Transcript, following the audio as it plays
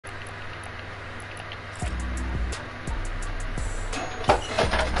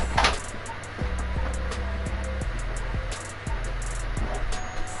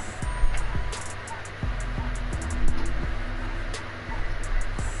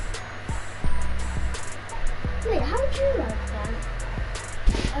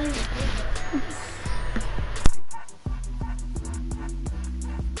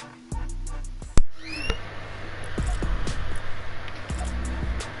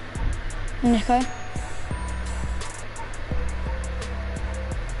Nico.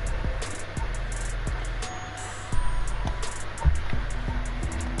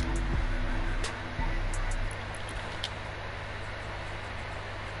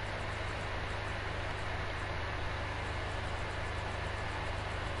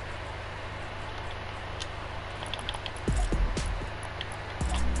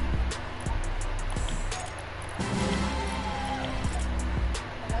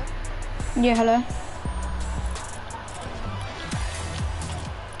 Yeah, hello.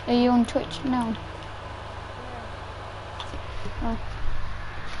 Are you on Twitch now? Oh.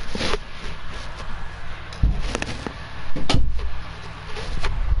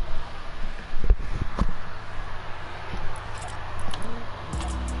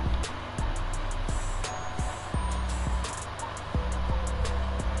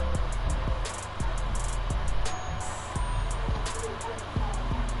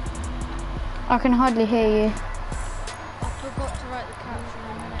 I can hardly hear you. I forgot to write the caption.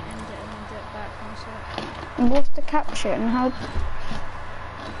 I'm gonna end it and then do it back one sec. What's the caption? How?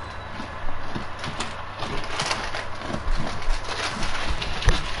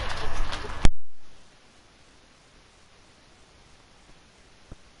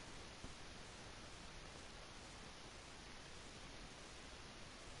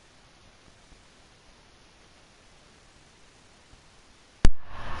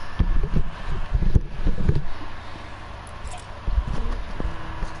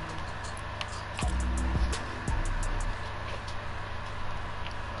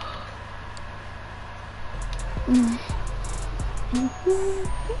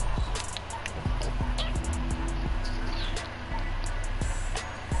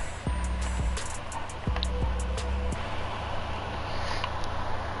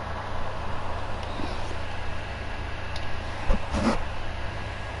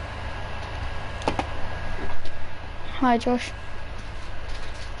 Hi, Josh.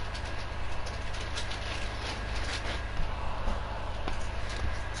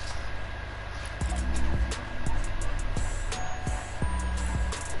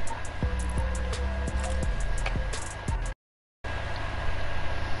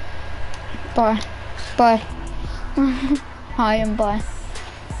 Bye. Bye. Hi and bye.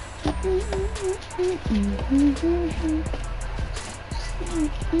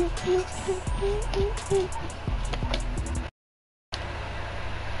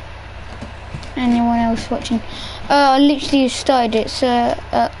 Anyone else watching? I literally just started. It's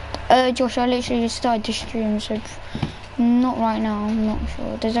Josh. I literally just started the stream, so not right now. I'm not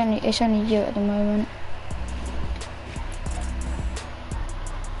sure. It's only you at the moment.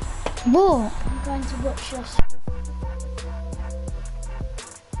 What? I'm going to watch your.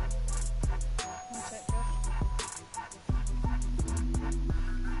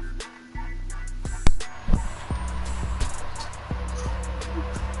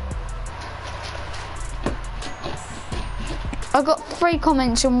 I got 3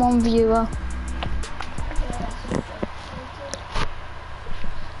 comments and 1 viewer.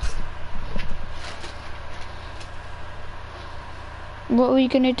 What are we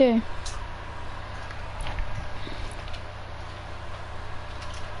gonna do?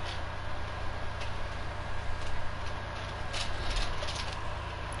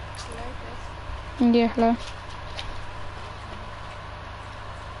 Yeah, hello.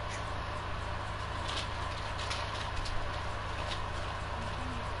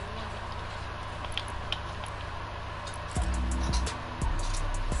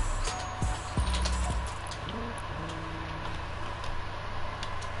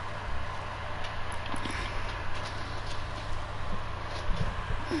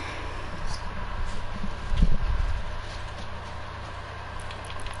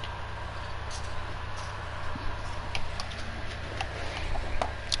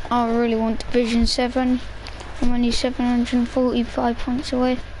 I really want Division 7. I'm only 745 points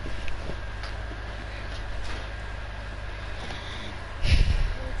away.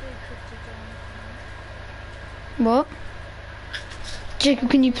 What? Jacob,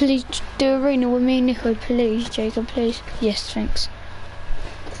 can you please do arena with me and Nico, please? Jacob, please. Yes, thanks.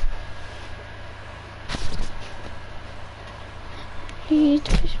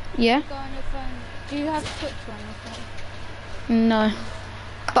 Yeah? Go on your phone. Do you have Twitch on your phone? No.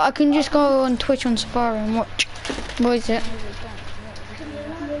 But I can just go on Twitch on Safari and watch. What is it?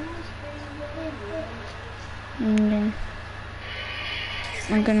 Yeah.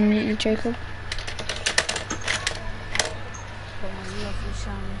 I'm gonna mute you, Jacob. lovely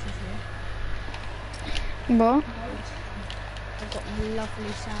sandwiches here. What? I've got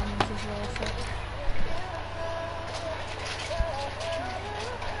lovely sandwiches also.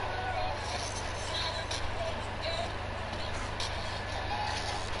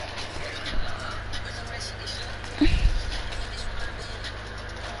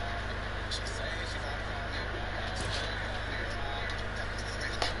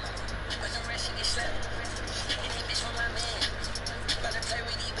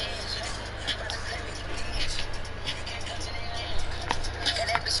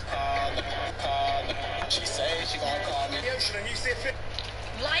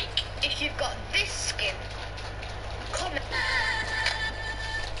 Like if you've got this skin. Comment.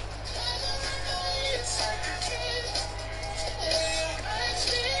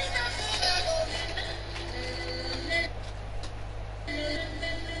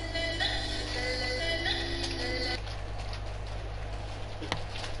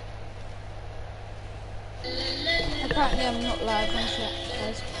 Apparently I'm not live on chat,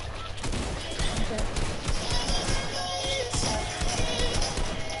 guys. Okay.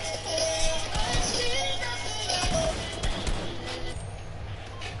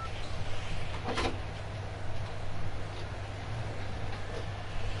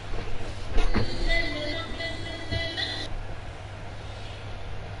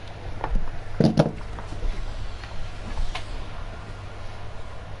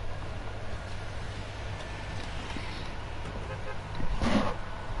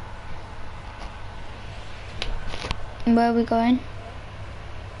 Where are we going?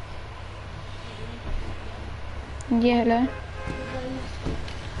 Yeah, hello.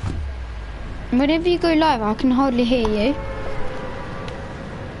 Whenever you go live, I can hardly hear you.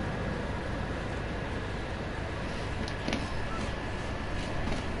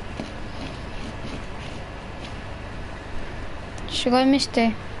 Should I miss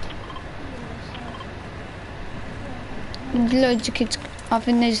it? Loads of kids. I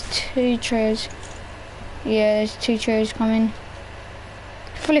think there's 2 trios. Yeah, there's 2 trios coming.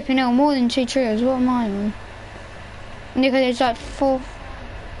 Flipping hell, more than 2 trios. What am I on? Nico, there's like 4.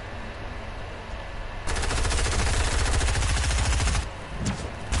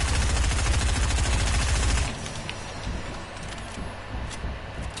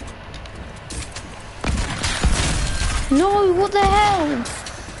 No, what the hell?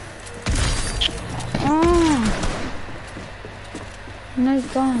 Oh. No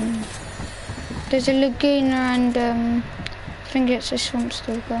gun. There's a Laguna and I think it's a Swamp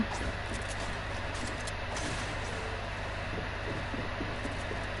Stalker.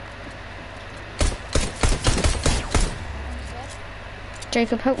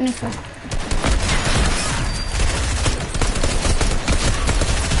 Jacob, help Nico.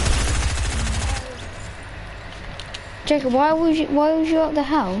 Jacob, why was you at the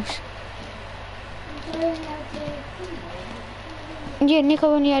house? Yeah,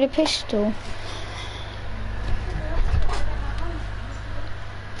 Nico only had a pistol.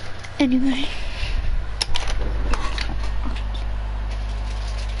 Anyway.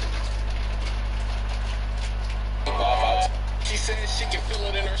 She says she can feel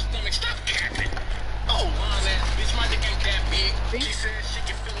it in her stomach. Stop capping. Oh, lying ass bitch, my dick ain't that big. She says she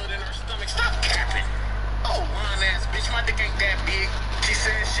can feel it in her stomach. Stop capping. Oh, lying ass bitch, my dick ain't that big. She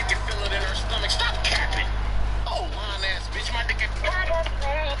says she can feel it in her stomach. Stop capping. Oh, lying ass bitch, my dick ain't.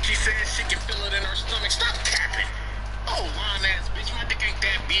 She says she can feel it in her stomach. Stop capping. Oh, lying ass bitch, my dick ain't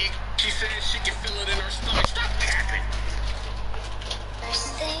that big. She says she can feel it in her stomach. Stop capping.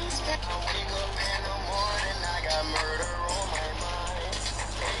 I got murder on my mind.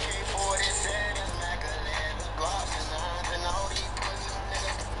 AK-47, Mac-11, Glocks and 9s, and all these pussy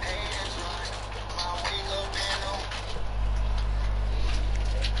niggas hands right. My wing up and on.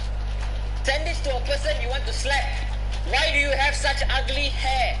 Send this to a person you want to slap. Why do you have such ugly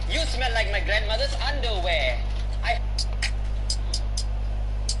hair? You smell like my grandmother's underwear.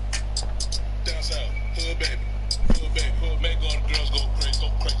 Down south, hood baby, hood make all the girls go crazy,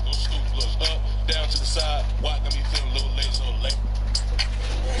 go stupid, look up, down to the side. Why got me feeling a little late, so late?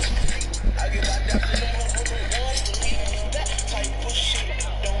 I get like that feeling when the ones believe that type of shit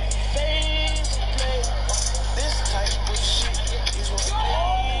don't phase me. This type of shit is what we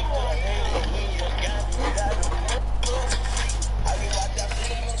need. We just got to I get like that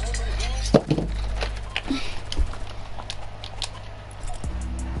feeling when the ones.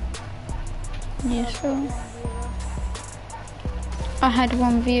 Yeah, sure. I had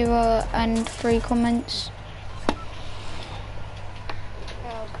 1 viewer and 3 comments.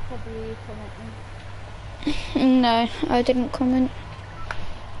 Probably commenting. No, I didn't comment.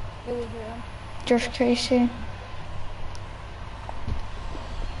 Who was it on? Josh Tracy.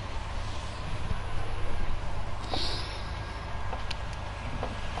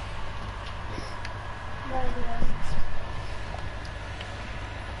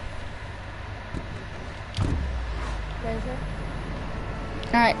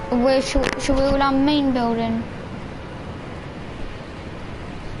 Alright, where should we all land main building?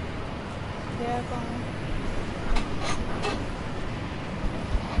 Yeah, go on.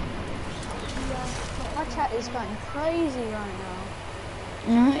 My chat is going crazy right now.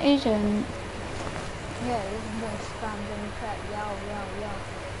 No, it isn't. Yeah, it isn't going spammed in the chat. Yow, yow, yow.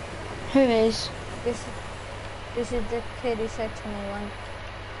 Who is? This is the kid who said to me when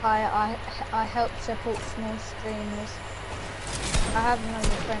I help support small streamers. I have another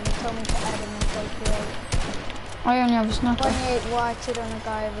friend who told me to add him in Tokyo. I only have a sniper. 28 whited on a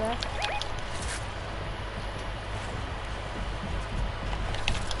guy over there.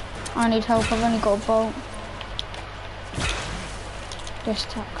 I need help, I've only got a bolt. Just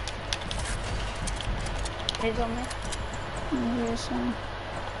tuck. He's on me. Yes, I don't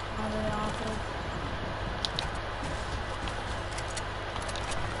know.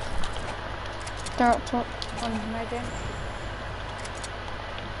 they're up top. One's Megan.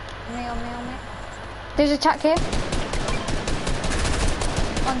 On me. There's a attack here.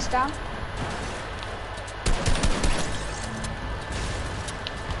 One's down.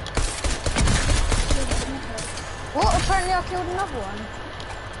 What? Apparently I killed another one.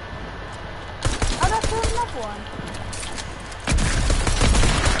 How did I kill another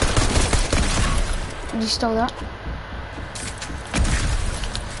one? You stole that.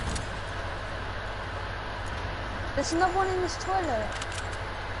 There's another one in this toilet.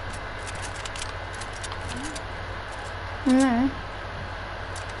 No.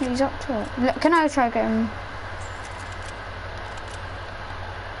 He's up top. Look, can I try to get him?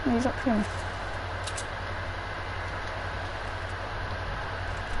 He's up here.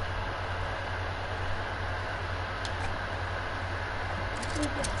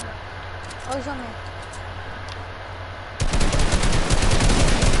 Oh, he's on me.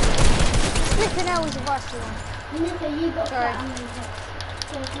 Flipping hell was a vice one. Nissa, you got Sorry. that amazing.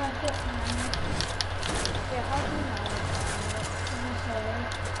 So it's my foot now. Yeah, how do you know?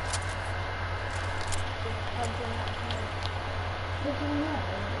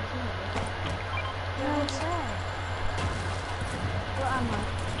 What am I?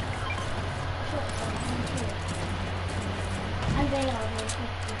 And they are very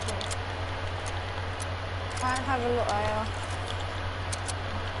quick. I don't have a lot IR.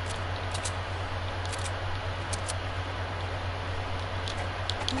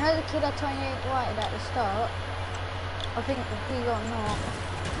 You know the kid I 28 whited at the start? I think he got knocked.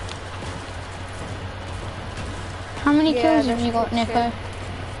 How many Yeah, kills have that's you got, good Nico? shit.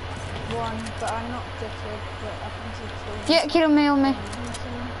 One, but I knocked it, but I think it's two. Yeah, kill me, on me.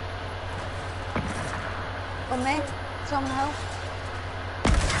 On me? Someone help?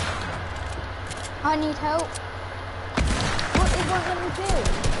 I need help. What is what let me do?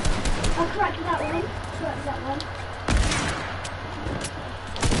 I cracked that one. Cracked that one.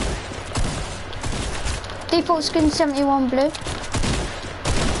 Default skin 71 blue.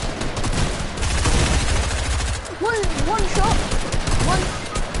 One shot. One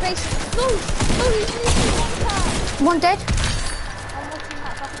face. No, he's missing one tap. One dead. I'm watching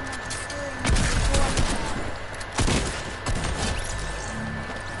that back on my screen.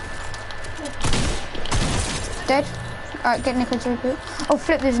 Dead. Alright, get Nico to reboot. Oh,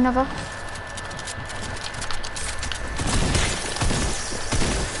 flip, there's another.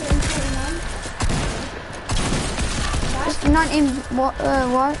 It's 19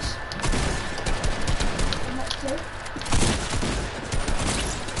 whites.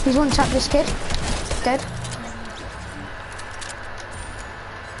 He's one tap this kid. Dead.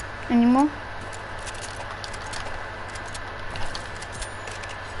 Any more?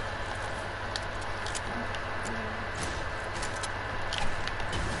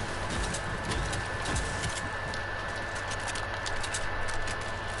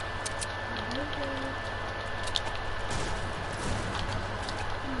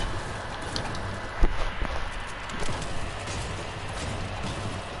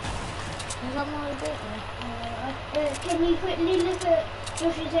 Can you quickly look at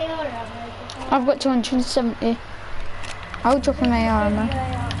Josh's AR ammo? I've got 270. I'll drop an AR ammo.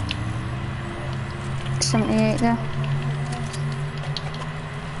 78 there.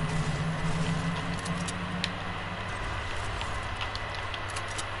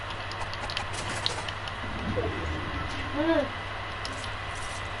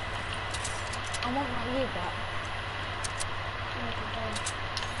 I want my lead back.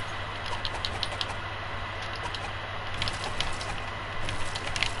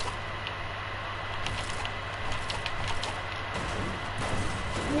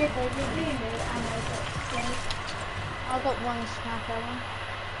 I got one sniper one.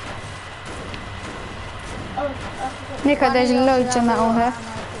 Oh, I forgot. Nico, there's I need to loads of have a metal lot here. of ammo,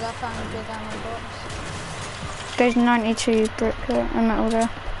 'cause I found a big ammo box. There's 92 brick and metal there.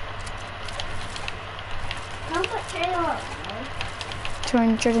 How much AR?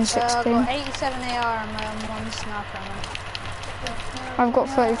 216. I've got 87 AR ammo and 1 sniper ammo. I've got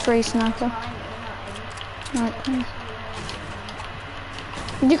 33 sniper. Right.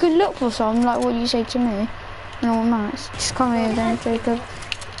 You could look for some, like what you say to me. No max. Just come here then, Jacob.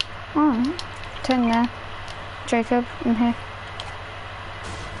 Alright. 10 there. Jacob, in here.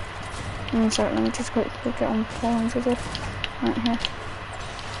 Sorry, let me just quickly get on 400 here. Right here.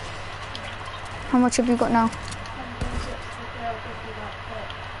 How much have you got now?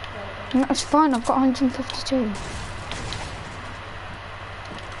 That's fine, I've got 152.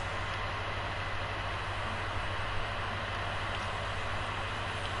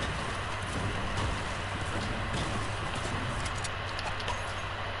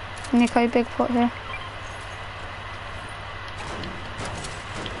 Nico, big pot here.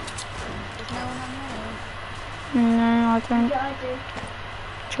 There's no one on me. No, I don't. Yeah, I do.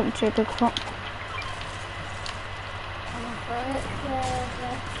 Chop to a big pot. I'm gonna throw it.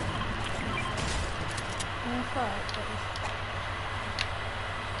 Yeah. I'm gonna throw it, please.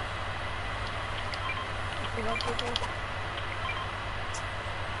 If you love people.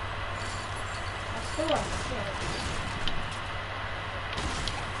 I still want to.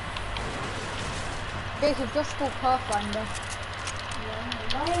 Jacob, just bought Pathfinder.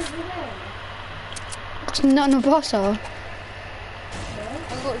 Why is it there? Because none of us are.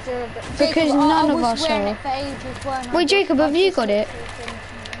 I've got 0. Because Jacob, none I of was us wearing are. it for ages, weren't I? Wait, Jacob, have you got it?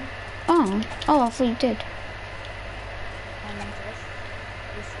 Oh. Oh, I thought you did.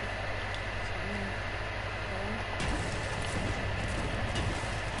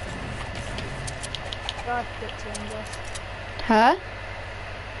 Gift it to him, Josh. Huh?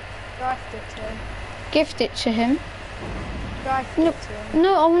 Gift it to him. Gift it to him. Gift No, it to him.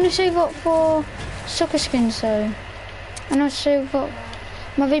 no, I want to save up for soccer skins though. And I'll save up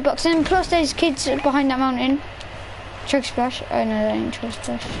my V-Bucks. And plus there's kids behind that mountain. Chug Splash. Oh no, they ain't Chug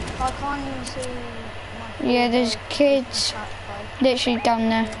Splash. I can't even see my Yeah, there's photo. kids literally down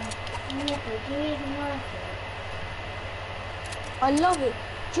there. Do you even like it? I love it.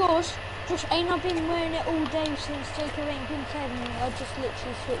 Josh, ain't I been wearing it all day since Jacob ain't been telling me? I just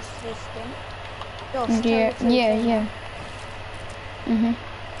literally switched to this skin. Josh, tell Yeah, the truth, yeah, ain't yeah. Mhm.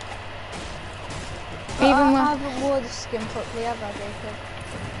 But Even I when haven't worn the skin properly, have I, Jacob?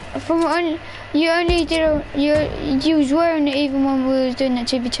 from you only did you was wearing it even when we was doing that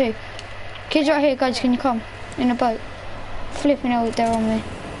 2v2. Kids right here, guys, can you come in a boat? Flipping out there on me.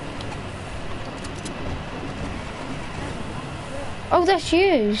 Oh, that's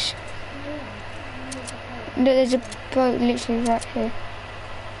yours. Look, there's a boat literally right here.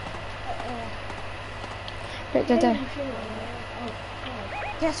 Look, they're there.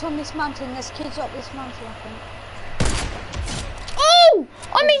 Get on this mountain. There's kids up this mountain, I think. Oh!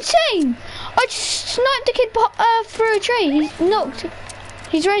 I'm insane! I just sniped the kid through a tree. He's knocked.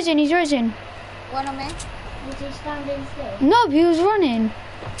 He's rising, he's rising. One on me. Was he standing still? No, he was running.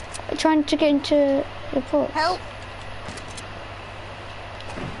 Trying to get into the port. Help!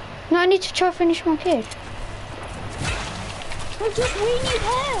 No, I need to try to finish my kid. We need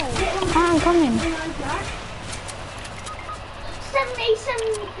help! I'm coming.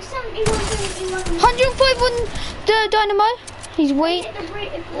 71. 105 on the dynamo. He's weak. Hit the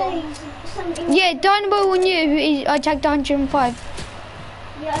rate of plays. 71. Yeah, dynamo on you. I tagged 105.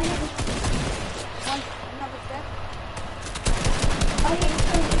 Yeah, I hit One, another step. the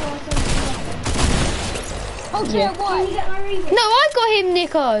 74, 77. Oh, Yeah. dear, Can you why? get my reason? No, I got him,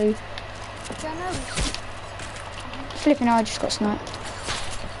 Nico. Don't know. Flipping, I just got sniped.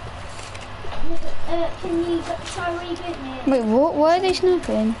 Can you try reboot me? Wait, what? Why are they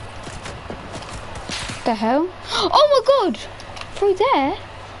sniping? The hell? Oh my god! Through there?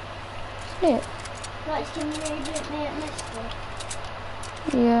 Flip. Right, can you reboot me at Mister?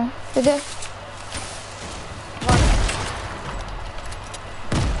 Yeah. But there.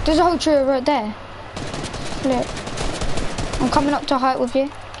 There's a whole tree right there. Flip. I'm coming up to height with you.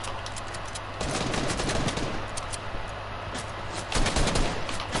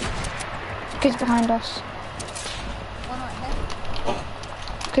 Kids behind us. One right here.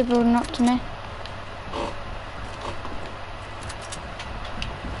 Kid building up to me.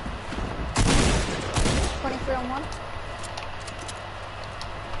 On one.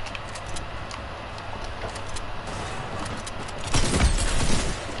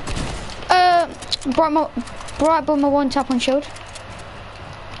 Bright bomber one tap on shield.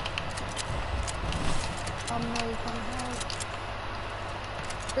 I'm really gonna help.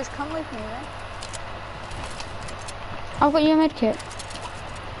 Just come with me then. I've got your medkit.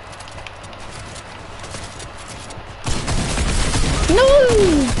 No!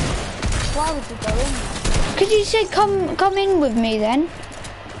 Why would you go in there? Because you said come in with me then.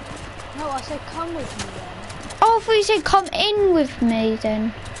 No, I said come with me then. Oh, I thought you said come in with me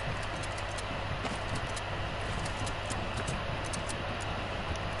then.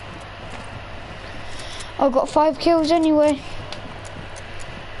 I've got 5 kills anyway.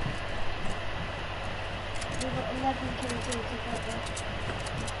 We've got 11 kills altogether.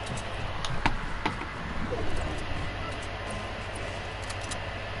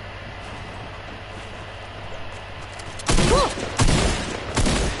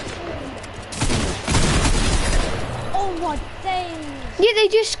 Oh my days! Yeah, they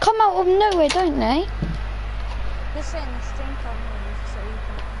just come out of nowhere, don't they? You're saying the stream can't hear you, so you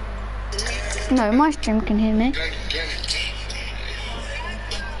can hear me. No, my stream can hear me.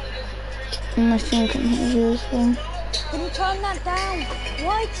 My stream can hear you as well. Can you turn that down?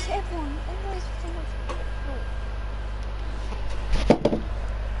 Why does everyone's so much...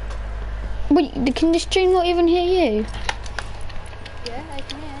 Wait, can the stream not even hear you? Yeah, I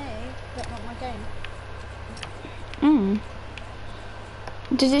can hear you, but not my game.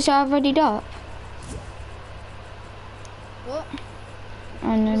 Does it say I've already up? What?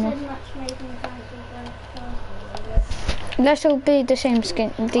 Oh no, It no. says matchmaking cancelled by password. Let's all be the same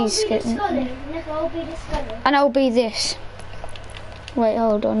skin, I'll these be the skins. Scully. Nick, I'll be the Scully. And I'll be this. Wait,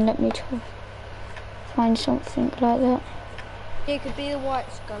 hold on, let me try. Find something like that. You could be the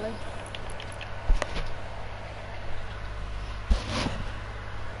white Scully.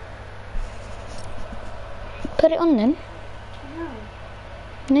 Put it on then. No.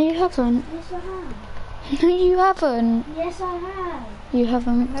 No, you haven't. Yes, I have. No, you haven't. Yes, I have. You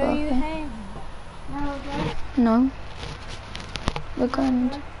haven't. No, you okay. hang. No, but No. We're going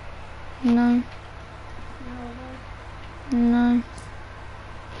to... No. no, No.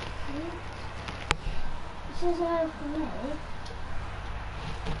 it says I have for me.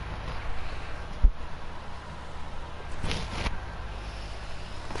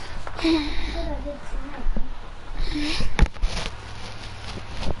 It said I did for me.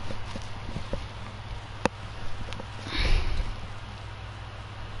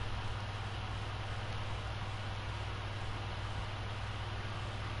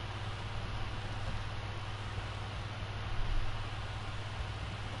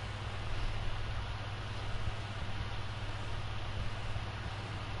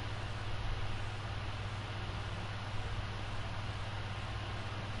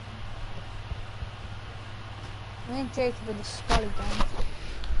 Me and Jacob are the Scully gang.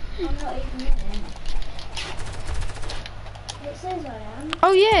 I'm not even in it. It says I am.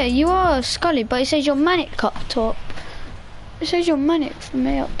 Oh yeah, you are Scully, but it says you're manic up top. It says you're manic for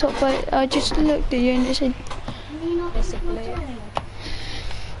me up top, but I just looked at you and it said... Can you not pick my Basically. phone?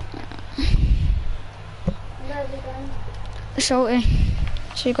 Where are we going? Salty.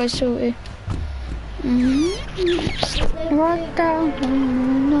 So you guys salty. Right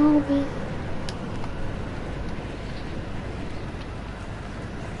down, no bit.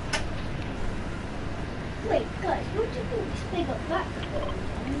 Wait, guys, what do you think this big up black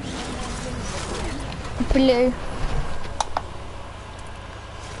Blue.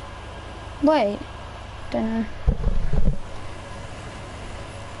 Wait. Don't know.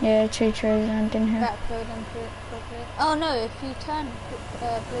 Yeah, 2 trays land in here. Backfield and put it. Oh no, if you turn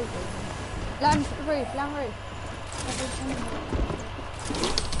blue. Land roof, land roof.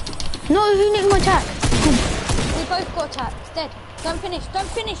 No, who nicked my tack? We both got attacked. Dead. Don't finish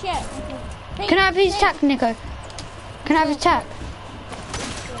yet. Can I have his tack, Nico? Can I have his tack?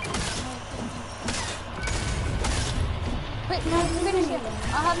 Quick, finish it. I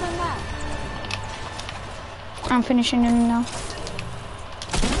have no map. I'm finishing him now. 24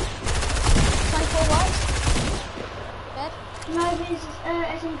 white. Dead. Can I have his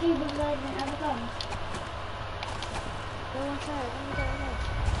SMG because I didn't have a gun? Go on, go.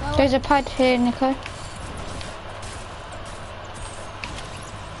 No, There's a pad here, Nico.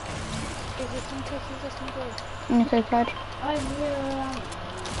 is it some kisses or some good? Nico pad. I have 0 ammo.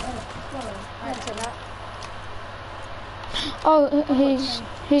 Sorry. Right to that. Oh,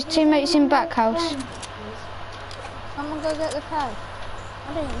 his teammates in back house. Someone go get the pad.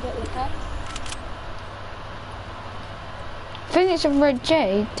 I didn't get the pad. I think it's a red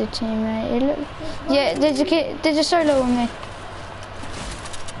Jade, the teammate. It look... Yeah, there's a solo on me.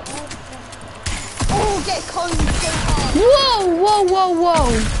 Oh, get combed so hard. Whoa, whoa, whoa,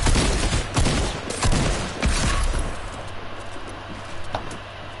 whoa.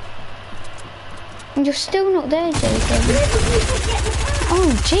 You're still not there, Jacob.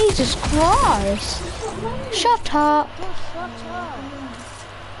 Oh, Jesus Christ. Shut up. Shut up.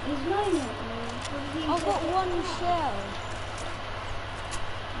 He's moaning at me. I've got one shell.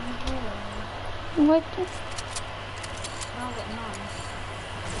 What? Now I've got none.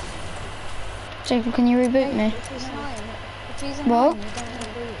 Jacob, can you reboot me? If he's annoying, if he's What? annoying, you don't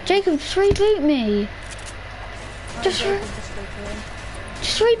reboot him. Jacob, just reboot me. Oh, Just Jacob just reboot him.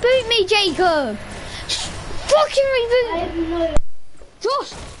 Just reboot me, Jacob. Just fucking I reboot. have no...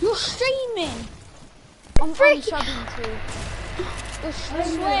 Josh, you're streaming. I'm unsubbing to. You're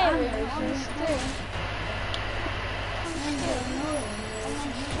swearing on the stream.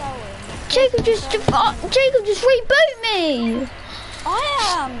 Jacob, just reboot me.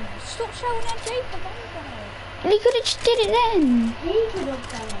 I am. Stop shouting at Jacob. You could have just did it then. He could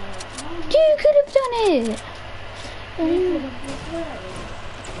have done it. You could have done it. He could have as well.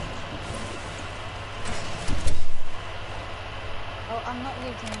 Oh, I'm not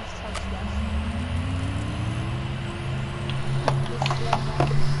using this touchdown.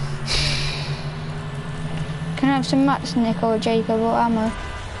 Can I have some mats, Nick or Jacob or ammo?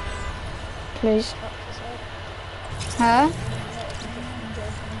 Please. Huh?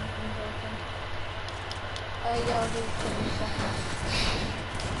 Yeah, I'll do it in a second.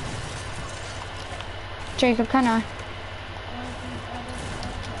 Jacob, can I?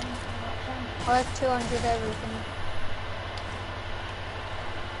 I have 200 everything.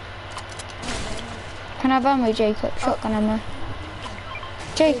 Can I have ammo, Jacob? Shotgun ammo.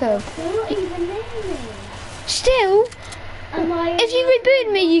 Jacob. They're not even near me. Still, Am I... if you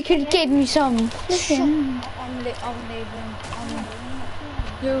rebooted me, you could give me some. Listen. I'm leaving.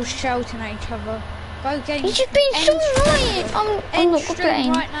 You're all shouting at each other. Go game. You're just being so annoying. I'm End not stream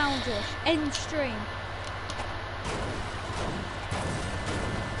playing. right now, Josh. End stream.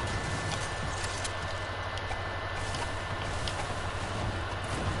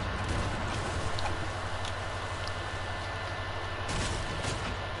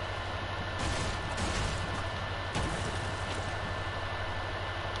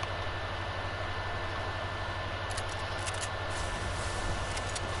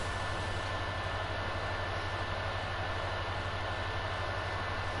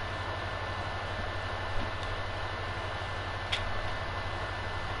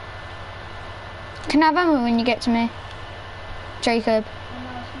 Can I have ammo when you get to me? Jacob.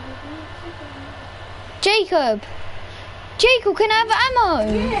 Jacob! Jacob, can I have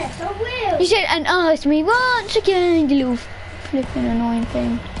ammo? Yes, I will. You said, and asked me once again, you little flipping annoying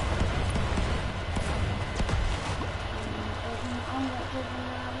thing.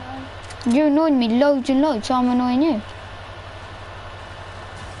 You annoyed me loads and loads, so I'm annoying you.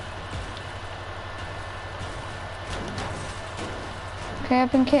 Okay,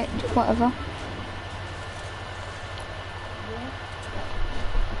 I've been kicked, whatever.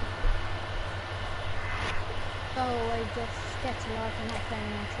 Go away, Josh. Get to life. I'm not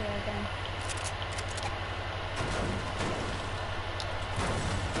playing until again.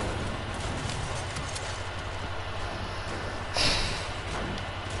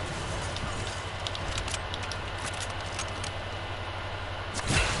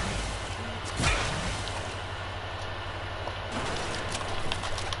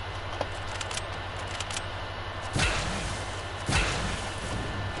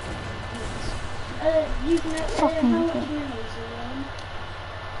 You can how Fucking much good. money is it on?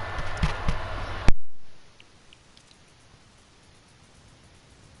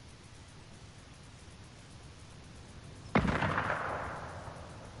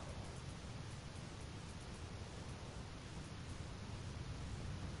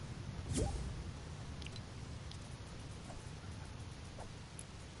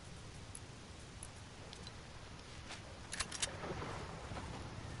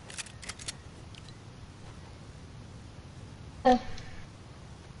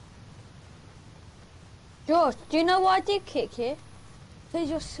 Josh, do you know why I did kick you? Because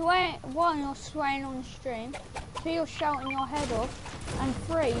you're swearing, one, you're swearing on the stream, two, you're shouting your head off, and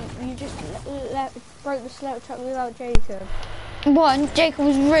three, you just broke the slap truck without Jacob. One, Jacob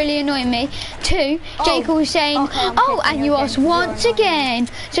was really annoying me. Two, Jacob was saying, okay, I'm oh, kicking and you you again. asked You're once annoying again.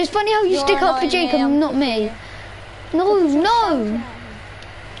 So it's funny how you You're stick up for annoying Jacob me, I'm and not kicking me. you. No, Because you're shouting no. at me.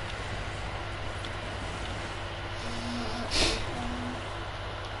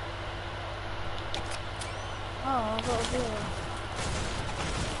 Oh, I've got a beer.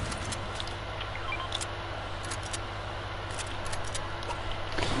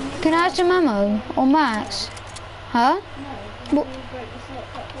 Can I have some ammo or mats? Huh? No, What? you broke the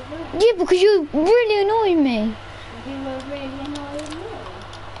slip up as well. Yeah, because you're really annoying me. You were really annoying me.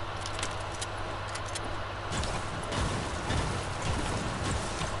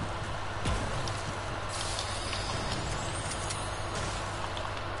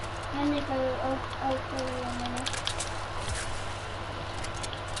 I'll kill you in a minute.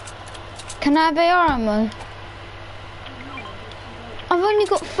 Can I have AR ammo? I've only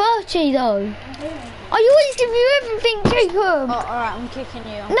got 30 though. I always give you everything, Jacob. Oh, alright, I'm kicking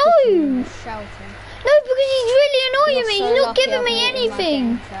you. I'm No. kicking you, shouting. No, because he's really annoying me. So He's not lucky giving I've me muted my anything.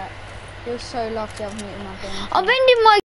 game chat. You're so lucky I've muted my game chat. I've ended my